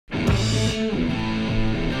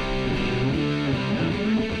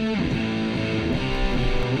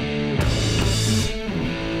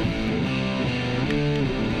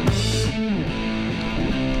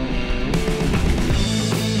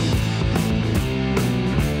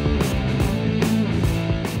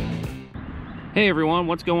Hey everyone,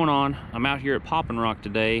 what's going on? I'm out here at Poppin' Rock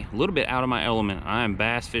today, a little bit out of my element. I am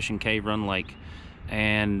bass fishing Cave Run Lake,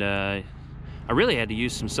 and I really had to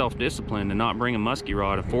use some self-discipline to not bring a musky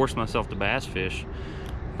rod and force myself to bass fish.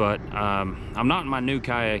 But I'm not in my new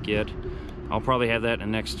kayak yet. I'll probably have that in the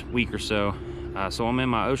next week or so. So I'm in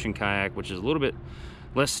my ocean kayak, which is a little bit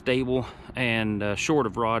less stable and short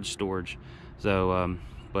of rod storage. So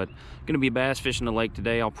but gonna be bass fishing the lake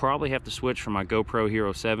today. I'll probably have to switch from my GoPro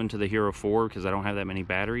Hero 7 to the Hero 4 because I don't have that many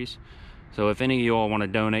batteries. So if any of you all want to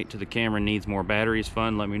donate to the camera and needs more batteries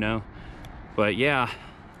fund, let me know. But yeah,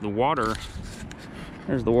 the water,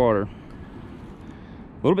 there's the water. A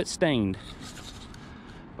little bit stained,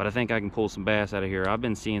 but I think I can pull some bass out of here. I've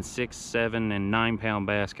been seeing 6, 7, and 9 pound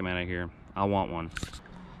bass come out of here. I want one.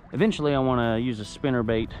 Eventually I want to use a spinner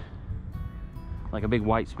bait, like a big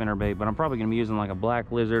white spinner bait, but I'm probably gonna be using like a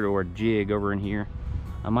black lizard or a jig over in here.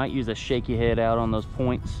 I might use a shaky head out on those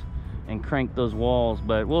points and crank those walls,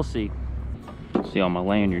 but we'll see. See all my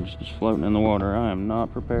lanyards just floating in the water. I am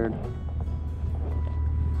not prepared.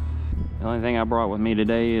 The only thing I brought with me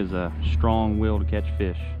today is a strong will to catch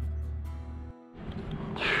fish.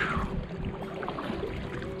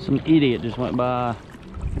 Some idiot just went by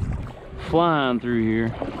flying through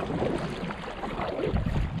here.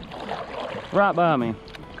 Right by me.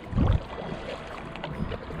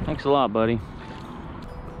 Thanks a lot, buddy.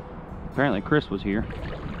 Apparently Chris was here.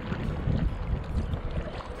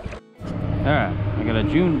 Alright, I got a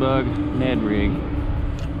June bug Ned rig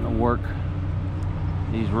to work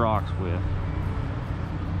these rocks with.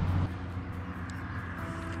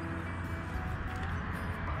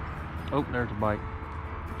 Oh, there's a bite.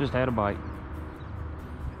 Just had a bite.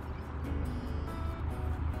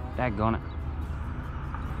 Daggone it.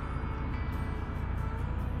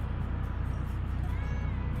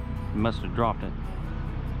 Must have dropped it.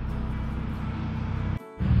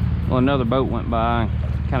 Well, another boat went by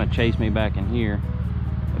and kind of chased me back in here.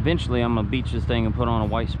 Eventually I'm gonna beach this thing and put on a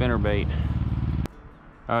white spinner bait.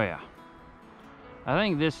 Oh yeah, I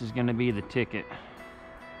think this is gonna be the ticket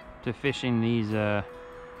to fishing these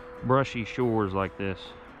brushy shores like this.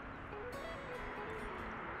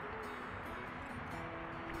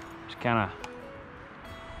 Just kind of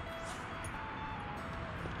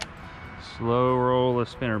slow roll the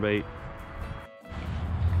spinnerbait.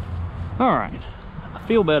 All right, I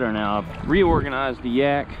feel better now. I've reorganized the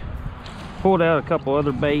yak, pulled out a couple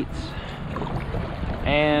other baits,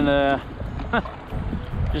 and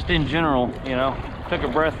just in general, you know, took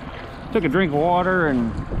a drink of water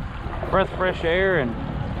and breath of fresh air, and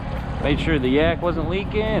made sure the yak wasn't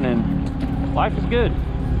leaking, and life is good.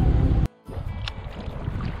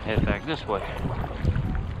 Head back this way.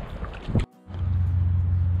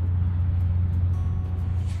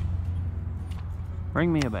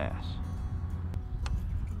 Bring me a bass.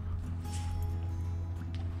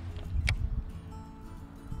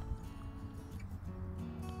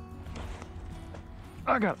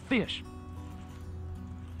 I got a fish.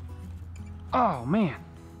 Oh man.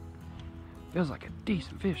 Feels like a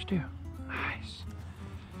decent fish too. Nice.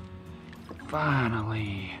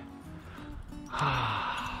 Finally.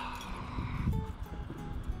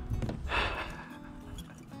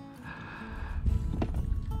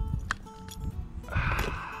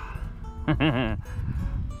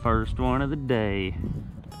 First one of the day.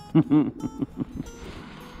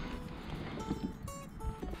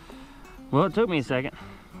 Well, it took me a second,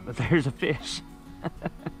 but there's a fish.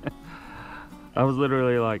 I was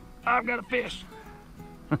literally like, I've got a fish.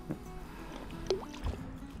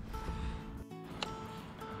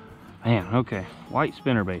 Man, okay, white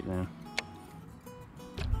spinnerbait then.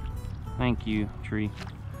 Thank you, tree,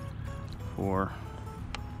 for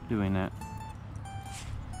doing that.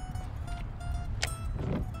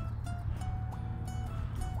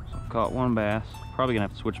 So I've caught one bass. Probably gonna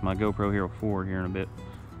have to switch my GoPro Hero 4 here in a bit.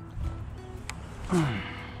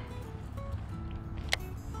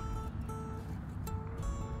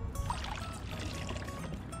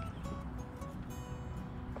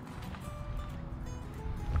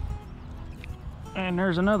 And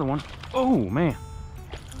there's another one. Oh man.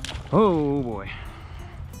 Oh boy.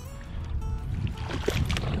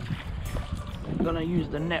 I'm gonna use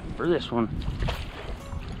the net for this one.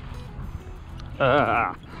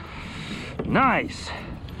 Nice.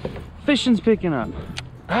 Fishing's picking up.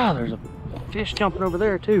 Ah, there's a fish jumping over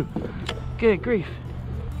there too. Good grief.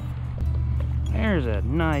 There's a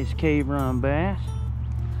nice cave run bass.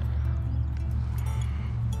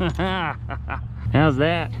 How's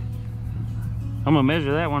that? I'm gonna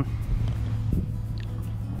measure that one.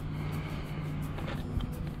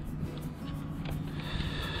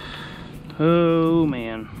 Oh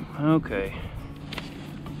man, okay.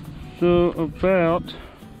 So about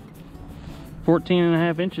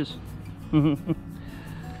 14.5 inches.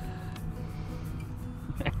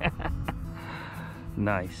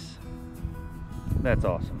 Nice. That's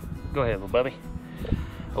awesome. Go ahead, little Bubby.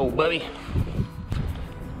 Oh, Bubby.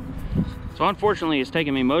 So unfortunately, it's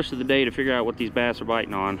taken me most of the day to figure out what these bass are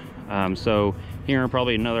biting on. So here in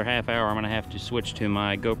probably another half hour, I'm gonna have to switch to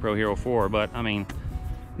my GoPro Hero 4. But I mean,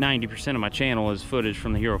 90% of my channel is footage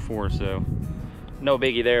from the Hero 4, so no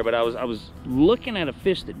biggie there. But I was looking at a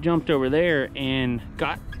fish that jumped over there and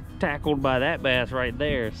got tackled by that bass right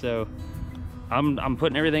there. So I'm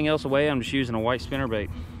putting everything else away. I'm just using a white spinnerbait.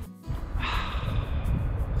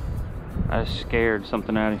 I scared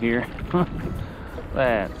something out of here.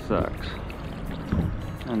 That sucks.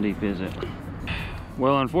 How deep is it?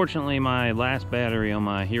 Well, unfortunately, my last battery on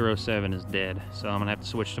my Hero 7 is dead, so I'm gonna have to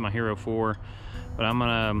switch to my Hero 4. But I'm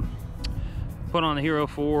gonna put on the Hero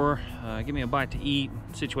 4, give me a bite to eat,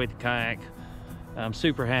 situate the kayak. I'm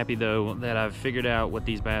super happy though that I've figured out what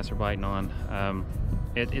these bass are biting on.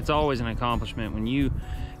 It's always an accomplishment when you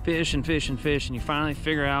fish and fish and fish and you finally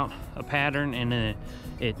figure out a pattern, and then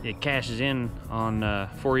it cashes in on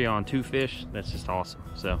for you on 2 fish. That's just awesome.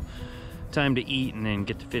 So time to eat and then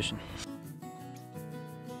get to fishing.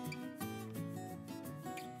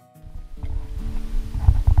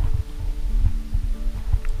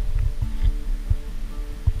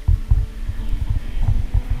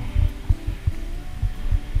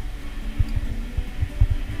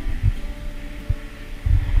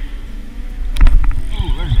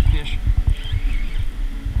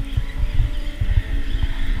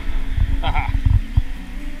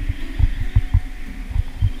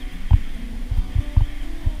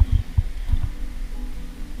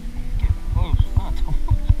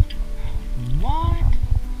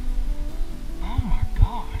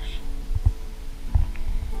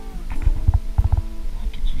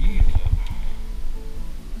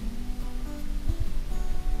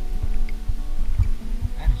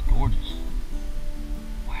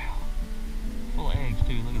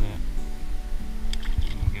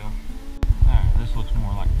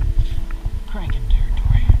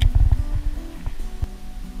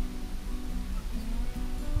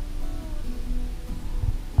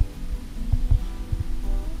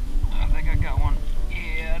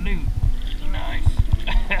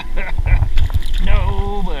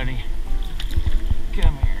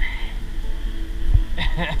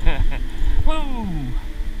 Woo!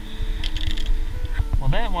 Well,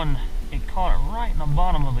 that one, it caught it right in the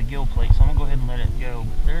bottom of the gill plate, so I'm gonna go ahead and let it go.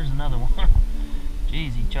 But there's another one.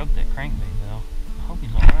 Jeez, he choked that crankbait though. I hope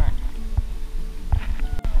he's alright.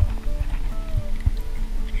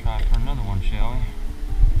 Try for another one, shall we?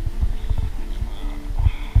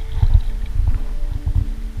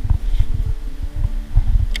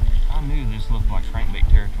 I knew this looked like crankbait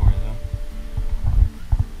territory though.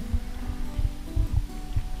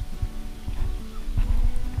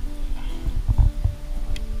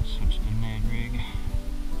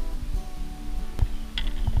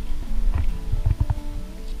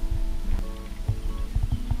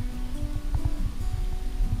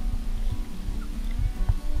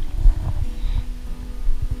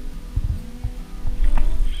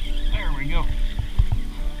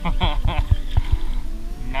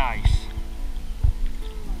 Nice.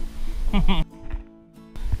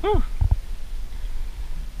 Whew.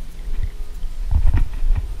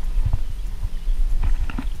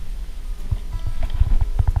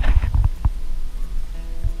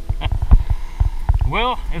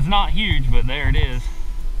 Well, it's not huge, but there it is.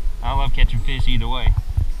 I love catching fish either way.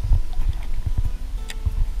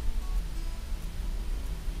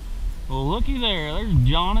 Well, looky there. There's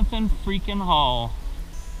Jonathan freaking Hall.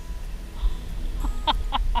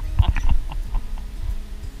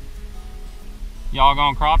 Y'all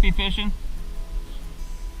going crappie fishing?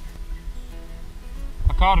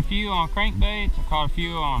 I caught a few on crankbaits. I caught a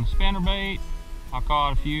few on spinnerbait. I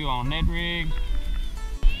caught a few on Ned rigs.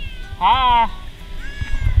 Hi.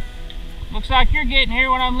 Looks like you're getting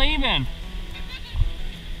here when I'm leaving.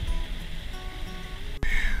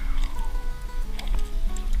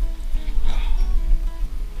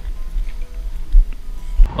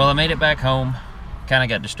 Well, I made it back home. Kind of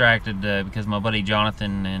got distracted because my buddy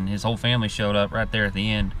Jonathan and his whole family showed up right there at the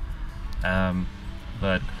end.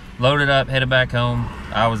 But loaded up, headed back home.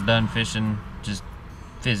 I was done fishing, just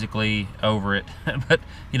physically over it. But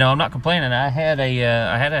you know, I'm not complaining. I had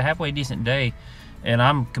a halfway decent day, and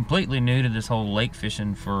I'm completely new to this whole lake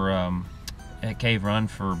fishing for at Cave Run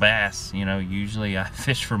for bass. You know, usually I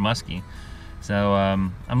fish for muskie. So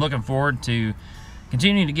I'm looking forward to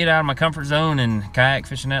continuing to get out of my comfort zone and kayak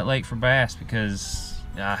fishing that lake for bass, because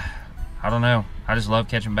I don't know. I just love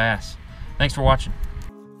catching bass. Thanks for watching.